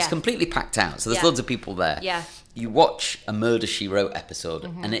audience. Yeah. It's completely packed out, so there's Yeah. loads of people there. Yeah. You watch a Murder, She Wrote episode,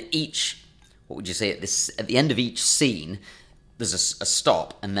 and at each, what would you say, at the end of each scene, there's a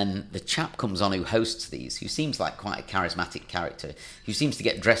stop, and then the chap comes on who hosts these, who seems like quite a charismatic character, who seems to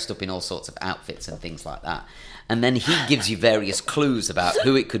get dressed up in all sorts of outfits and things like that. And then he gives you various clues about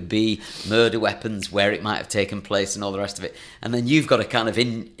who it could be, murder weapons, where it might have taken place, and all the rest of it. And then you've got to kind of,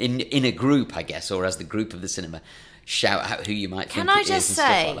 in a group, I guess, or as the group of the cinema, shout out who you might Can think I it is just and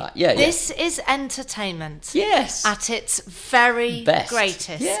say, stuff like that. Yeah, this is entertainment. Yes. At its very Best.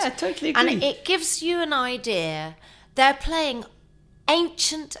 greatest. Yeah, I totally agree. And it gives you an idea. They're playing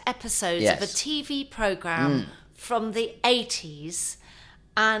ancient episodes of a Yes. TV programme from the 80s,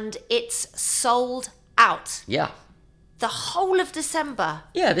 and it's sold out. Yeah. The whole of December.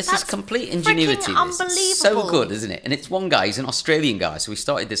 Yeah, this is That's complete ingenuity. freaking This is unbelievable. so good, isn't it? And it's one guy, he's an Australian guy, so we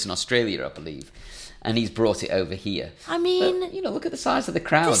started this in Australia, I believe, and he's brought it over here. I mean, But, look at the size of the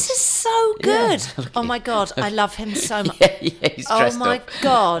crowd. this is so good. Yeah. Oh my God, I love him so much. yeah, he's Oh dressed my up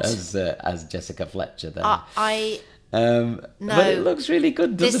God. as Jessica Fletcher there. No. But it looks really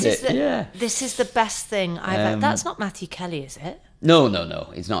good, doesn't This is it? Yeah. This is the best thing I've had. That's not Matthew Kelly, is it? No,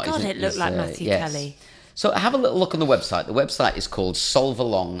 it's not. God, It's- it looked it's, like Matthew yes. Kelly. So have a little look on the website. The website is called Solve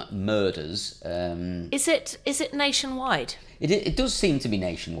Along Murders. Is it nationwide? It does seem to be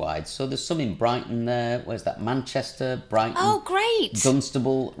nationwide. So there's some in Brighton there. Where's that? Manchester, Brighton. Oh, great.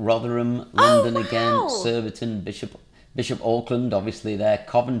 Dunstable, Rotherham, London wow. again, Surbiton, Bishop Auckland, obviously there,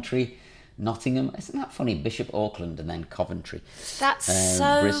 Coventry, Nottingham. Isn't that funny? Bishop Auckland and then Coventry. That's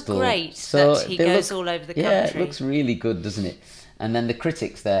so Bristol. great So that he they goes look- all over the Yeah, country. it looks really good, doesn't it? And then the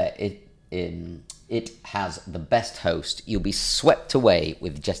critics there, it has the best host. You'll be swept away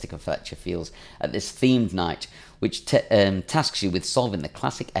with Jessica Fletcher feels at this themed night, which tasks you with solving the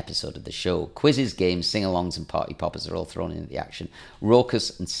classic episode of the show. Quizzes, games, sing-alongs and party poppers are all thrown into the action.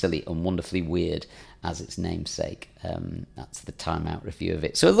 Raucous and silly and wonderfully weird as its namesake. That's the Time Out review of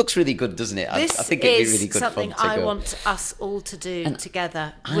it. So it looks really good, doesn't it? I This think it'd be is really good something fun to I go. want us all to do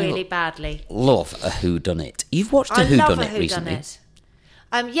together really badly. Love a whodunit. You've watched a I love a whodunit recently. whodunit.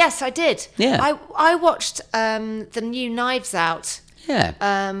 Yes, I did. Yeah. I watched the new Knives Out. Yeah.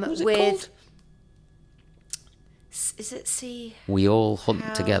 What was it with. called? Is it See We all hunt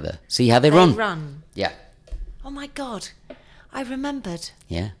How together. See how they They run. Run? Yeah. Oh my God, I remembered.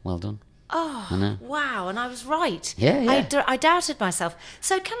 Yeah, well done. Oh, I know. wow, and I was right. Yeah. I doubted myself.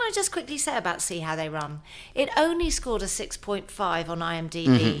 So can I just quickly say about See How They Run? It only scored a 6.5 on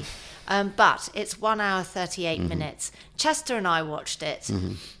IMDb, Mm-hmm. but it's 1 hour 38 minutes. Chester and I watched it.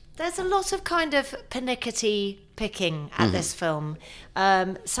 Mm-hmm. There's a lot of kind of pernickety picking at Mm-hmm. this film.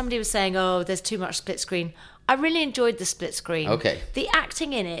 Somebody was saying, oh, there's too much split screen. I really enjoyed the split screen. Okay. The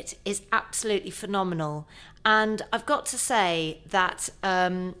acting in it is absolutely phenomenal. And I've got to say that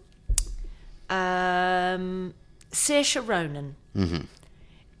Saoirse Ronan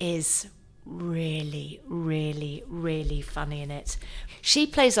is really, really, really funny in it. She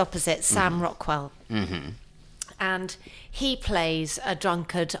plays opposite Sam Rockwell. And he plays a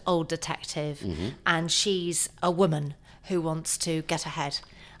drunkard old detective, and she's a woman who wants to get ahead.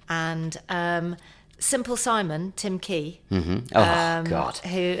 And Simple Simon, Tim Key, God.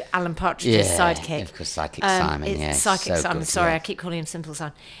 who Alan Partridge's sidekick. Of course, Psychic Simon, it's yeah. Psychic so Simon, good, sorry, yeah. I keep calling him Simple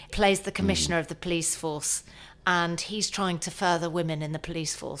Simon. Plays the commissioner of the police force, and he's trying to further women in the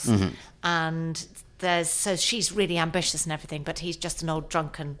police force. And so she's really ambitious and everything, but he's just an old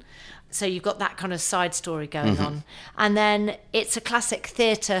drunken. So you've got that kind of side story going on. And then it's a classic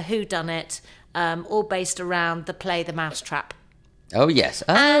theatre whodunit, all based around the play The Mousetrap. Oh, yes.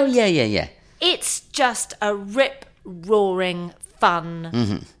 Oh, yeah. It's just a rip-roaring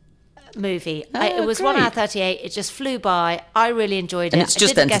fun movie. It was 1 great. hour 38. It just flew by. I really enjoyed it. And it's I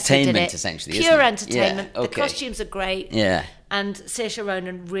just didn't guess who did entertainment, it. essentially, Pure isn't it? entertainment. Yeah, The okay. costumes are great. Yeah. And Saoirse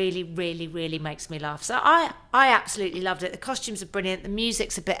Ronan really, really, really makes me laugh. So I absolutely loved it. The costumes are brilliant. The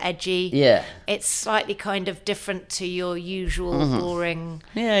music's a bit edgy. Yeah. It's slightly kind of different to your usual boring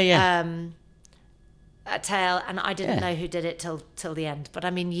tale. And I didn't know who did it till the end. But I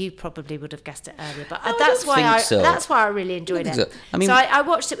mean, you probably would have guessed it earlier. But that's why I really enjoyed it. So. I mean, I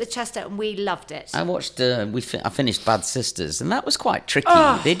watched it with Chester and we loved it. I watched. I finished Bad Sisters, and that was quite tricky.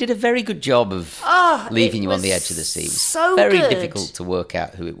 They did a very good job of leaving you on the edge of the seat. It was so very good. difficult to work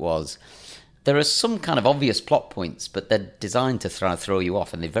out who it was. There are some kind of obvious plot points, but they're designed to throw you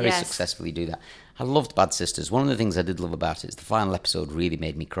off, and they very successfully do that. I loved Bad Sisters. One of the things I did love about it is the final episode really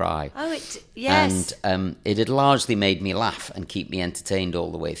made me cry. Oh, yes. And it had largely made me laugh and keep me entertained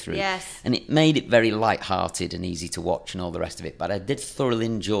all the way through. Yes. And it made it very light-hearted and easy to watch and all the rest of it. But I did thoroughly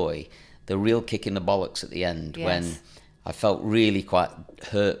enjoy the real kick in the bollocks at the end when I felt really quite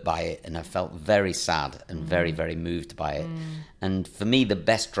hurt by it, and I felt very sad and very, very moved by it. And for me, the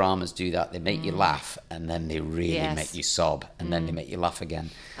best dramas do that. They make you laugh, and then they really make you sob, and then they make you laugh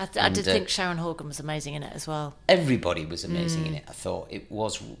again. I did think Sharon Horgan was amazing in it as well. Everybody was amazing in it. I thought it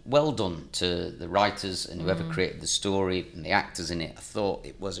was well done to the writers and whoever created the story and the actors in it. I thought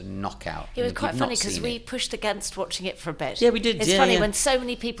it was a knockout. It was quite funny because we pushed against watching it for a bit. Yeah, we did. It's funny when so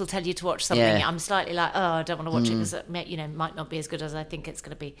many people tell you to watch something. I'm slightly like, I don't want to watch it because it might not be as good as I think it's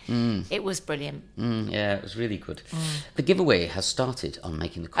going to be. It was brilliant. Yeah, it was really good. The giveaway has started on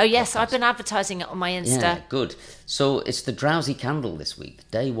Making the Cut. Oh yes, podcast. I've been advertising it on my Insta. Yeah, good. So it's the Drowsy Candle this week.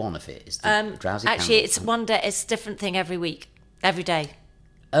 Day one of it is the Drowsy Candle. Actually, it's one day. It's a different thing every week, every day.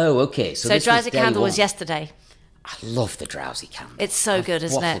 Oh, okay. So this Drowsy Candle was one. yesterday. I love the Drowsy Candle. It's so good,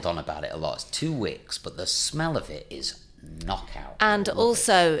 isn't it? I've waffled on about it a lot. It's 2 wicks, but the smell of it is knockout. And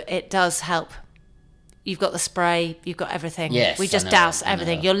also, it does help. You've got the spray, you've got everything. Yes, we just douse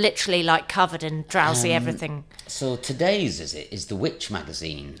everything. You're literally like covered in drowsy everything. So today's is the Witch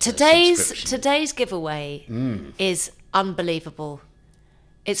magazine. Today's giveaway is unbelievable.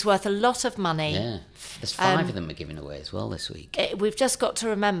 It's worth a lot of money. Yeah, there's 5 of them we're giving away as well this week. We've just got to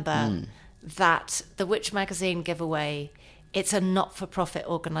remember that the Witch magazine giveaway, it's a not-for-profit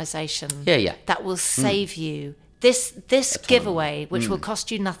organisation. Yeah. That will save you. This giveaway, which will cost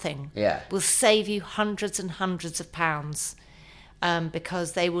you nothing, will save you hundreds and hundreds of pounds,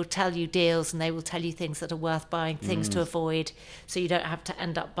 because they will tell you deals and they will tell you things that are worth buying, things to avoid, so you don't have to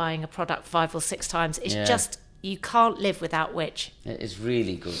end up buying a product 5 or 6 times. It's just, you can't live without Witch. It is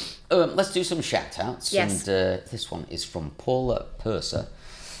really good. Let's do some shout-outs. Yes. And this one is from Paula Purser.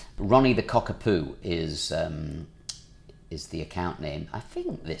 Ronnie the Cockapoo is the account name. I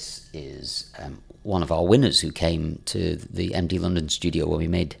think this is one of our winners who came to the MD London studio when we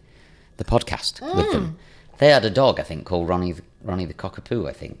made the podcast with them. They had a dog, I think, called Ronnie the Cockapoo,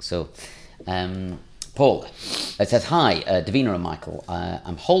 I think. So, Paul, it says, hi, Davina and Michael.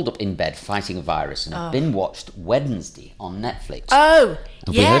 I'm holed up in bed fighting a virus and I've been watched Wednesday on Netflix. Oh,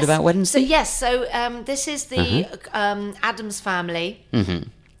 Have we heard about Wednesday? So this is the Addams Family.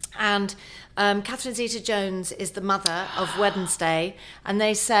 And Catherine Zeta-Jones is the mother of Wednesday, and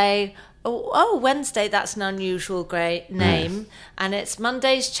they say, oh, Wednesday, that's an unusual great name, and it's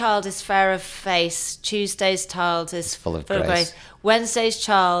Monday's child is fair of face, Tuesday's child is full of grace, Wednesday's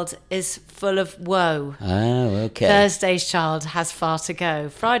child is full of woe. Oh, okay. Thursday's child has far to go.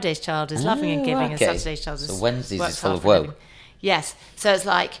 Friday's child is loving and giving, and Saturday's child is Wednesday's is full of woe. woe. Yes, so it's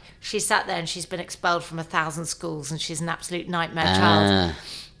like she sat there and she's been expelled from 1,000 schools and she's an absolute nightmare child.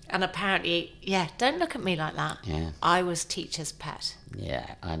 And apparently, don't look at me like that. Yeah. I was teacher's pet.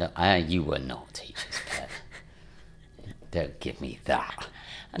 Yeah, you were not teacher's pet. Don't give me that.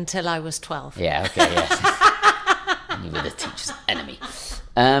 Until I was 12. Yeah, okay, yes. You were the teacher's enemy.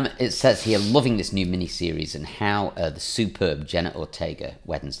 It says here, loving this new mini-series and how the superb Jenna Ortega,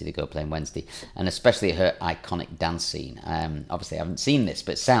 Wednesday, the girl playing Wednesday, and especially her iconic dance scene. Obviously, I haven't seen this,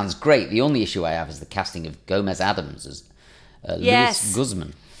 but it sounds great. The only issue I have is the casting of Gomez Adams as Louis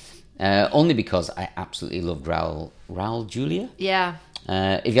Guzman. Only because I absolutely loved Raul Julia. Yeah.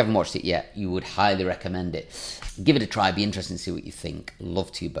 If you haven't watched it yet, you would highly recommend it. Give it a try. Be interested to see what you think.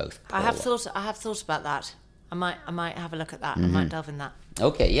 Love to you both. Paula. I have thought about that. I might have a look at that. I might delve in that.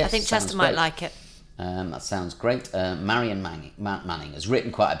 Okay, yes. I think Chester might like it. That sounds great. Marion Manning has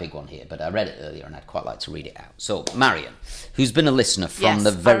written quite a big one here, but I read it earlier and I'd quite like to read it out. So, Marion, who's been a listener from the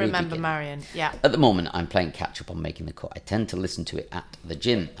very beginning. I remember Marion, yeah. At the moment, I'm playing catch-up on Making the Cut. I tend to listen to it at the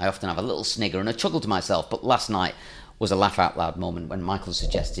gym. I often have a little snigger and a chuckle to myself, but last night was a laugh-out-loud moment when Michael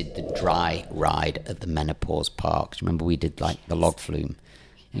suggested the dry ride at the Menopause Park. Do you remember we did, like, the log flume?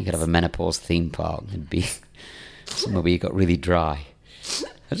 You could have a menopause theme park. It'd be somewhere where you got really dry.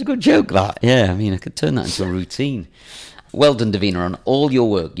 That's a good joke, that. Yeah, I mean, I could turn that into a routine. Well done, Davina, on all your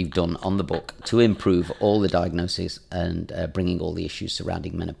work you've done on the book to improve all the diagnoses and bringing all the issues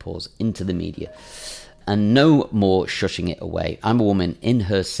surrounding menopause into the media. And no more shushing it away. I'm a woman in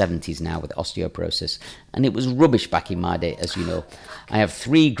her 70s now with osteoporosis, and it was rubbish back in my day, as you know. I have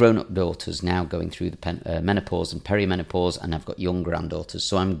 3 grown-up daughters now going through the menopause and perimenopause, and I've got young granddaughters,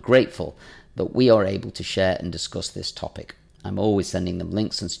 so I'm grateful that we are able to share and discuss this topic. I'm always sending them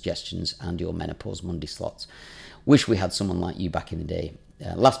links and suggestions and your Menopause Monday slots. Wish we had someone like you back in the day.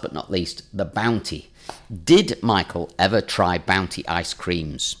 Last but not least, the Bounty. Did Michael ever try Bounty ice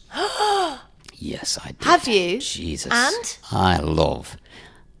creams? Yes, I did. Have you? Jesus. And? I love.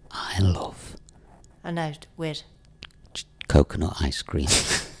 I know, weird. Coconut ice cream.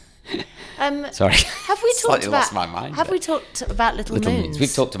 Sorry. Have we talked about? Lost my mind. Have we talked about Little Moons?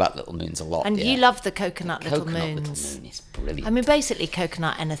 We've talked about Little Moons a lot. And yeah. you love the Coconut Little Coconut Moons. Little Moon is brilliant. I mean, basically,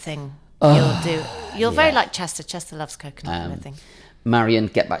 coconut anything you'll do. You're very like Chester. Chester loves coconut anything. Marion,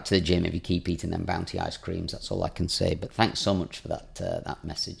 get back to the gym if you keep eating them Bounty ice creams. That's all I can say. But thanks so much for that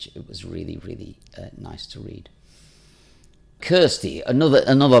message. It was really, really nice to read. Kirsty,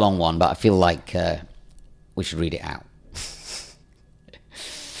 another long one, but I feel like we should read it out.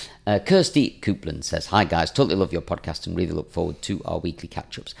 Kirsty Coupland says, "Hi guys, totally love your podcast and really look forward to our weekly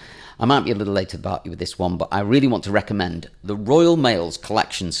catch-ups. I might be a little late to the party with this one, but I really want to recommend the Royal Mail's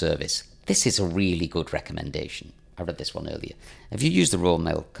collection service. This is a really good recommendation. I read this one earlier. Have you used the Royal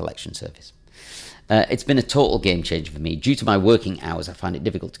Mail collection service? It's been a total game changer for me. Due to my working hours, I find it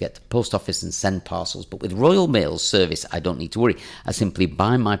difficult to get to the post office and send parcels, but with Royal Mail's service, I don't need to worry. I simply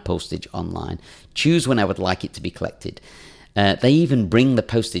buy my postage online, choose when I would like it to be collected. They even bring the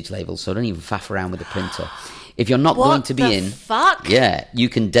postage labels, so I don't even faff around with the printer. If you're not going to be in, fuck? Yeah, you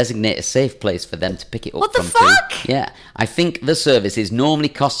can designate a safe place for them to pick it up What the from fuck? too. Yeah, I think the service normally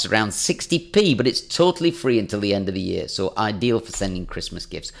costs around 60p, but it's totally free until the end of the year, so ideal for sending Christmas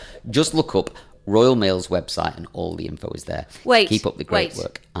gifts. Just look up Royal Mail's website and all the info is there. Wait, keep up the great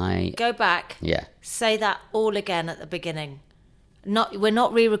work. Go back. Yeah. Say that all again at the beginning. We're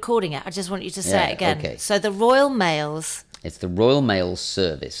not re-recording it. I just want you to say it again. Okay. So the Royal Mail's. It's the Royal Mail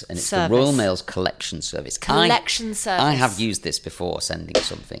service, and it's the Royal Mail's collection service. Service. I have used this before sending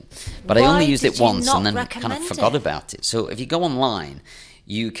something, but Why I only used did it you once not and then kind of recommend forgot it? about it. So if you go online,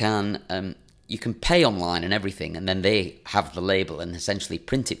 you can pay online and everything, and then they have the label and essentially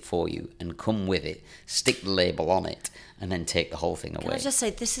print it for you and come with it, stick the label on it, and then take the whole thing away. Can I just say,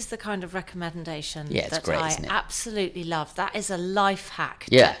 this is the kind of recommendation that great, I isn't it? absolutely love. That is a life hack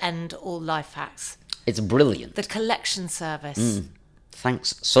Yeah. to end all life hacks. It's brilliant. The collection service.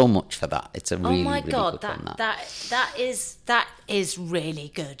 Thanks so much for that. It's a really, oh my really God, good one. that is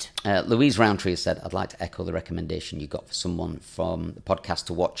really good. Louise Roundtree said, "I'd like to echo the recommendation you got for someone from the podcast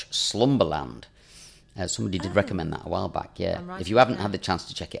to watch Slumberland." Somebody did recommend that a while back, yeah. If you haven't had the chance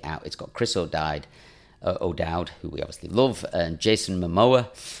to check it out, it's got Chris O'Dowd, who we obviously love, and Jason Momoa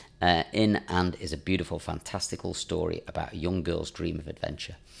in, and is a beautiful, fantastical story about a young girl's dream of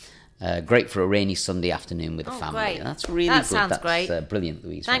adventure. Great for a rainy Sunday afternoon with the family. Great. That's really that good. Sounds That's great. Brilliant,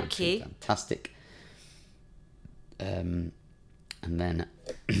 Louise. Thank Roundtree. you. Fantastic. And then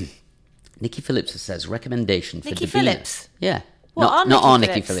Nikki Phillips says, recommendation for Nikki Davina. Phillips? Yeah. What, not our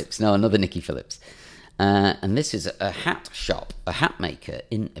Nikki Nikki Phillips? Phillips. No, another Nikki Phillips. And this is a hat shop, a hat maker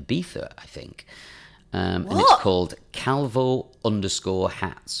in Ibiza, I think. And it's called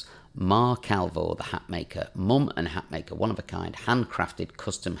Calvo_hats. Ma Calvo, the hat maker, mum and hat maker, one of a kind, handcrafted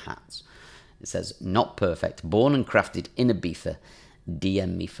custom hats. It says, not perfect, born and crafted in Ibiza.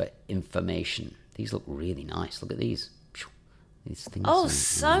 DM me for information. These look really nice. Look at these. These things. Oh,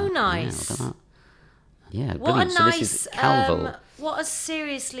 so nice. Yeah, look at that. Yeah, What brilliant. a So nice, this is Calvo what a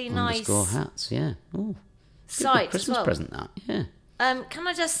seriously nice hats. Yeah. Ooh. site Christmas as well. present that. Yeah. Can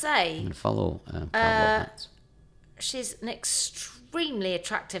I just say, I'm gonna follow Calvo hats. she's an extremely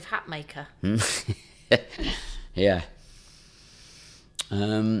attractive hat maker. Yeah.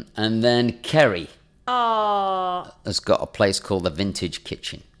 And then Kerry has got a place called the Vintage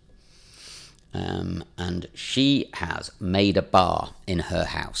Kitchen. And she has made a bar in her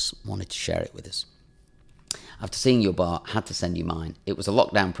house. Wanted to share it with us. After seeing your bar, had to send you mine. It was a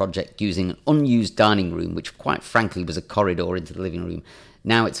lockdown project using an unused dining room, which quite frankly was a corridor into the living room.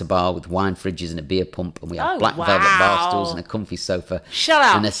 Now it's a bar with wine fridges and a beer pump, and we have black velvet bar stools and a comfy sofa. Shut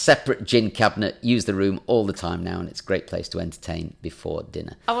up. And a separate gin cabinet. Use the room all the time now, and it's a great place to entertain before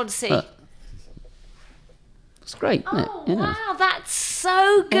dinner. I want to see. It's great, isn't it? Yeah. Wow, that's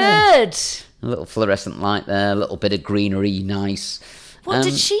so good. A little fluorescent light there, a little bit of greenery, nice. What,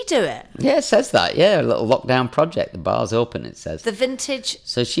 did she do it? Yeah, it says that. Yeah, a little lockdown project. The bar's open, it says. The vintage...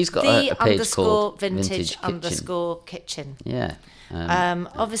 So she's got a page called vintage Kitchen. kitchen. Yeah.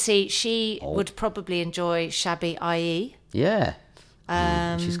 Obviously, she would probably enjoy Shabby IE. Yeah.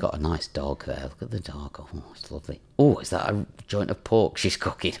 She's got a nice dog there. Look at the dog. Oh, it's lovely. Oh, is that a joint of pork she's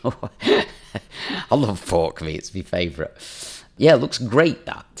cooking? I love pork meat. It's my favourite. Yeah, it looks great,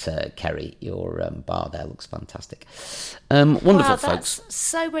 that, Kerry. Your bar there looks fantastic. Wonderful, wow, folks. That's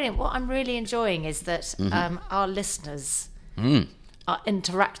so brilliant. What I'm really enjoying is that our listeners are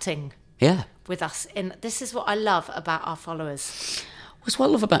interacting with us. This is what I love about our followers. That's what I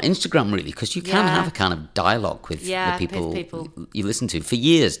love about Instagram, really, because you can have a kind of dialogue with the people you listen to. For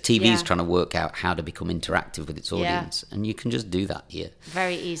years, TV's trying to work out how to become interactive with its audience, and you can just do that here.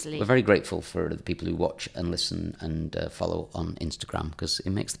 Very easily. We're very grateful for the people who watch and listen and follow on Instagram, because it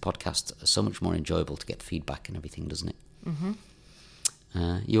makes the podcast so much more enjoyable to get feedback and everything, doesn't it?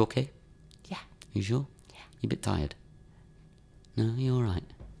 Mm-hmm. You okay? Yeah. You sure? Yeah. You a bit tired? No, you all right?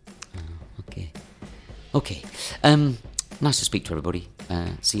 Oh, okay. Okay. Nice to speak to everybody.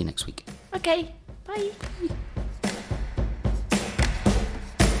 See you next week. Okay, bye.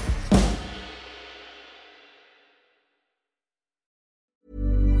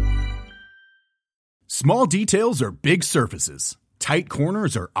 Small details are big surfaces. Tight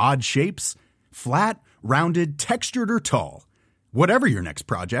corners are odd shapes. Flat, rounded, textured, or tall. Whatever your next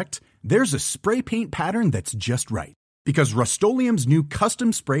project, there's a spray paint pattern that's just right. Because Rust-Oleum's new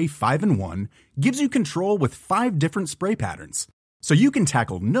Custom Spray 5-in-1 gives you control with 5 different spray patterns. So you can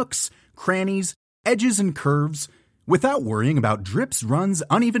tackle nooks, crannies, edges, and curves without worrying about drips, runs,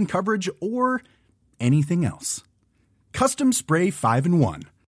 uneven coverage, or anything else. Custom Spray 5-in-1.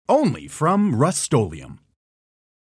 Only from Rust-Oleum.